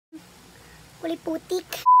Kulay putik.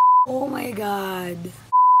 Oh my God!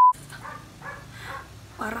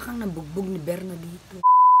 Para kang nabugbog ni Berna dito.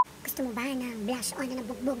 Gusto mo ba ng blush on na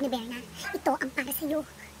nabugbog ni Berna? Ito ang para sa'yo.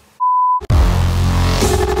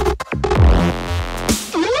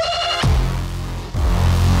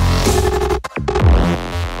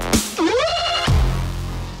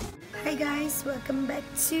 Hi guys! Welcome back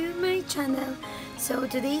to my channel. So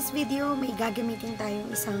today's video, may gagamitin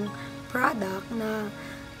tayong isang product na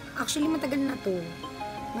actually matagal na to.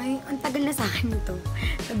 Ang tagal na sa akin ito.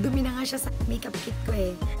 Nagdumi na nga siya sa makeup kit ko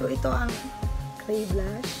eh. So ito ang clay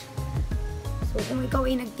blush. So kung ikaw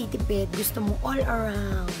ay nagtitipid, gusto mo all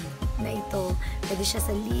around na ito. Pwede siya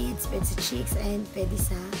sa lids, pwede sa cheeks, and pwede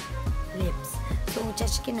sa lips. So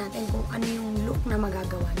checkin natin kung ano yung look na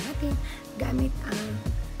magagawa natin gamit ang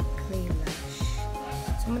clay blush.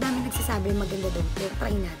 So madami nagsasabi maganda daw ito.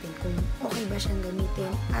 Try natin kung okay ba siyang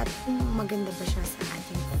gamitin at kung maganda ba siya sa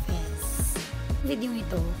ating face. Video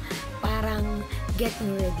ito, parang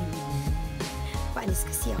getting ready with me. Paalis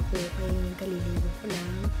kasi ako, kaya yung kaliligo ko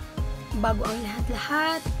lang. Bago ang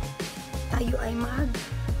lahat-lahat, tayo ay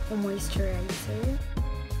mag-moisturizer.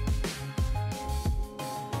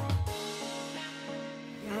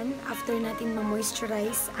 Yan, after natin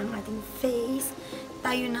ma-moisturize ang ating face,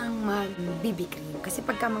 tayo nang mag-BB cream. Kasi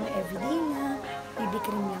pagka mga everyday na, BB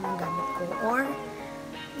cream lang ang gamit ko. Or,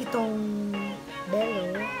 itong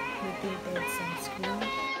Bello, na tinted sunscreen.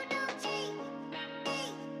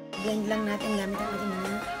 Blend lang natin gamit ang ating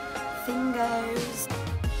mga fingers.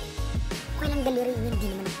 Okay lang daliri yun,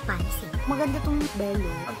 hindi naman nagpanis eh. Maganda tong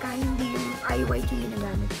Bello. Pagka hindi yung eye white yung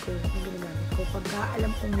ginagamit ko, pagka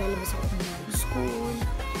alam kong lalabas ako ng school,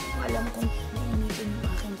 alam kong nainitin yung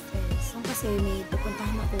aking face. Kasi may pupunta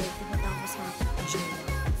ako sa job.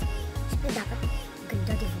 So, dapat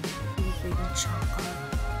ganda, diba? Hindi pwedeng tsaka.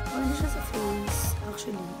 Maganda siya sa face,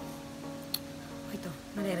 actually. Ito,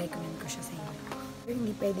 nare-recommend ko siya sa inyo. Pero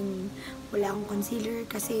hindi pwedeng wala akong concealer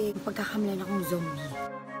kasi pagkakamalan akong zombie.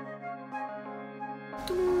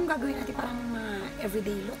 Itong gagawin natin parang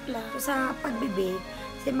everyday look lang. So, sa pagbibig,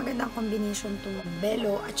 kasi magandang combination itong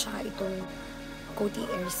Bello at saka itong Coty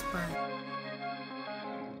Air Spa.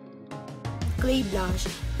 Clay blush,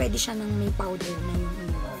 pwede siya ng may powder na yung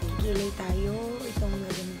kilay tayo. Itong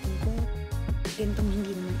gagamitin ko. Ganitong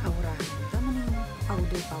hindi naman aura. Tama na yung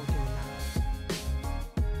powder lang.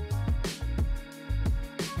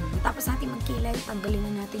 Tapos natin magkilay, tanggalin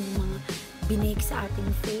na natin yung mga binake sa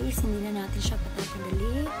ating face. Hindi na natin siya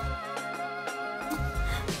patatanggalin.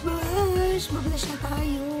 Blush! Mag-blush na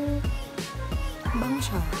tayo. Bango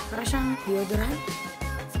siya. Para siyang deodorant.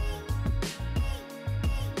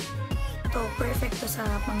 Ito, perfect to sa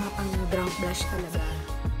pang drunk blush talaga.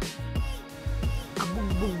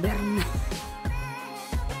 Nabugbog Berna.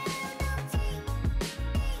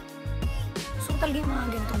 So talaga yung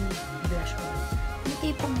mga ganitong blush on. Yung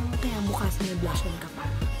tipong kaya bukasan may blush on ka pa.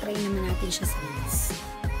 Try naman natin siya sa lips.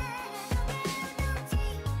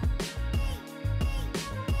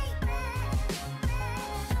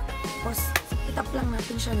 Tapos, itap lang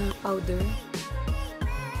natin siya ng powder.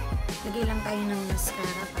 Lagay lang tayo ng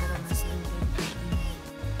mascara para mas lungin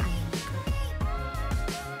ang makeup.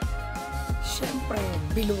 Siyempre,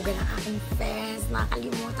 bilugan ang aking face.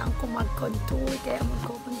 Nakalimutan ko mag-contour, kaya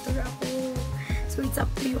mag-contour ako. So, it's up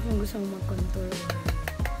to you kung gusto mo mag-contour.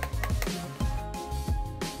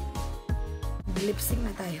 Lip-sync na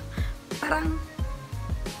tayo. Parang,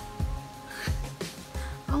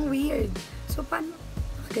 ang weird. So, paano?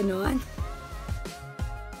 Ganon.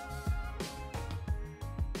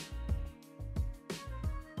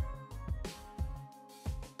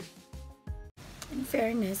 In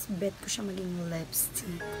fairness, bet ko siya maging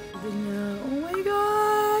lipstick. Sabi niya, oh my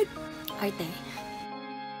God! Arte.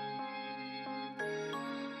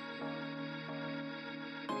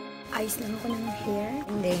 Ayos lang ako ng hair.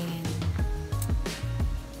 And then,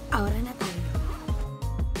 aura na tayo.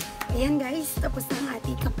 Ayan guys, tapos na ang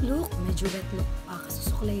ating cup look. Medyo wet look pa,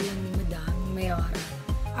 kasusuklay lang ni Madam, ni Mayora.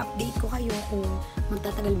 Update ko kayo kung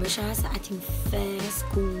magtatagal ba siya sa ating face,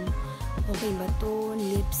 kung okay ba to,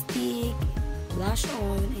 lipstick, blush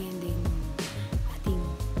on, and then ating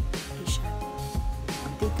eyeshadow.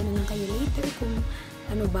 Update ko na lang kayo later kung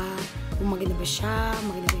ano ba, kung maganda ba siya,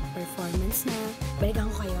 maganda ba yung performance na. Balikan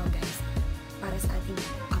ko kayo guys, para sa ating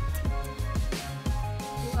update.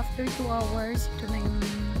 So after 2 hours, ito na yung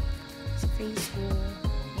face ko.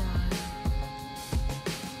 Yan.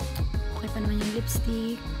 Okay pa naman yung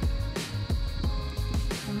lipstick,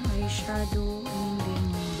 yung eyeshadow, and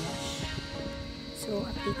then yung blush. So,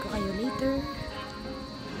 update ko kayo later.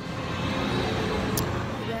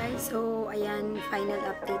 Okay guys, so ayan, final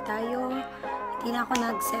update tayo. Di na ako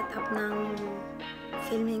nag-set up ng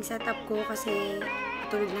filming setup ko kasi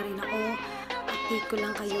tulog na rin ako. Update ko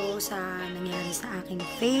lang kayo sa nangyari sa aking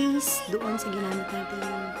face. Doon sa ginamit natin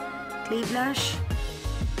yung clay blush.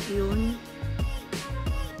 Yun.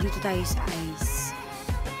 Dito tayo sa eyes.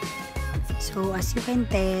 So, as you can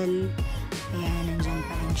tell, ayan, nandyan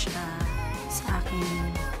pa rin siya sa aking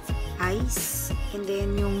eyes. And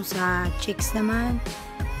then, yung sa cheeks naman,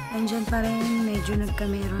 nandyan pa rin. Medyo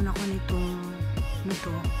nagkameron ako nitong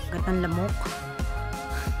gatang lamok.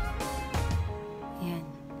 Ayan.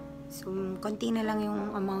 So, konti na lang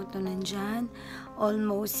yung amount na nandyan.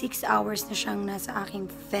 Almost 6 hours na siyang nasa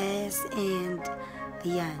aking face. And,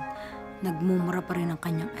 ayan, nagmumura pa rin ang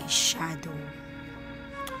kanyang eyeshadow.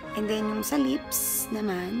 And then, yung sa lips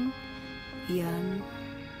naman, ayan,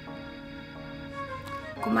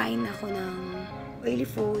 kumain ako ng oily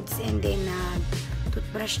foods and then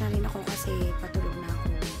toothbrush na rin ako kasi patulog na ako.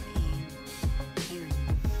 And, ayun.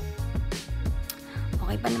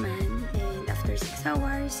 Okay pa naman. And after 6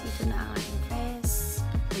 hours, ito na ang aking face.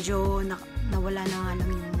 Medyo nawala na nga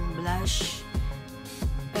lang yung blush.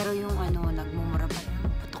 Pero yung nagmumura pa rin.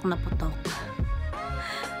 Putok na putok.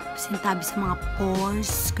 Sintabi sa mga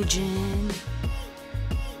pores ko dyan.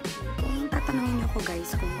 Kung tatanungin niyo ako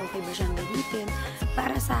guys kung okay ba siyang gamitin,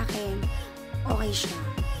 para sa akin, okay siya.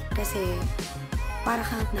 Kasi, para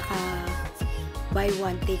kang naka buy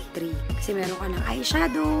one, take three. Kasi meron ka ng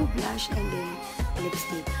eyeshadow, blush, and then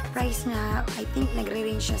lipstick. Price nga, I think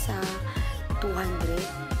nagre-range siya sa 200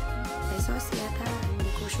 pesos yata.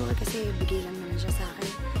 Hindi ko sure kasi bigay lang naman siya sa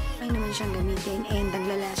akin. Ay naman siyang gamitin and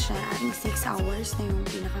naglalast siya ating 6 hours na yung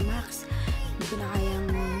pinaka-max. Hindi ko na kayang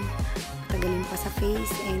tagalin pa sa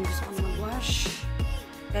face and gusto ko na mag-wash.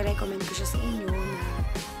 Re-recommend ko siya sa inyo na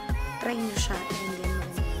try nyo siya and then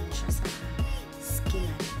maganda naman siya sa skin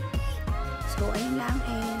natin. So, ayun lang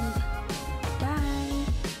and bye!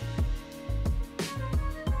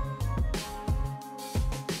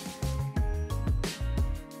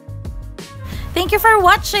 Thank you for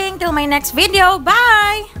watching. Till my next video.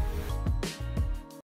 Bye!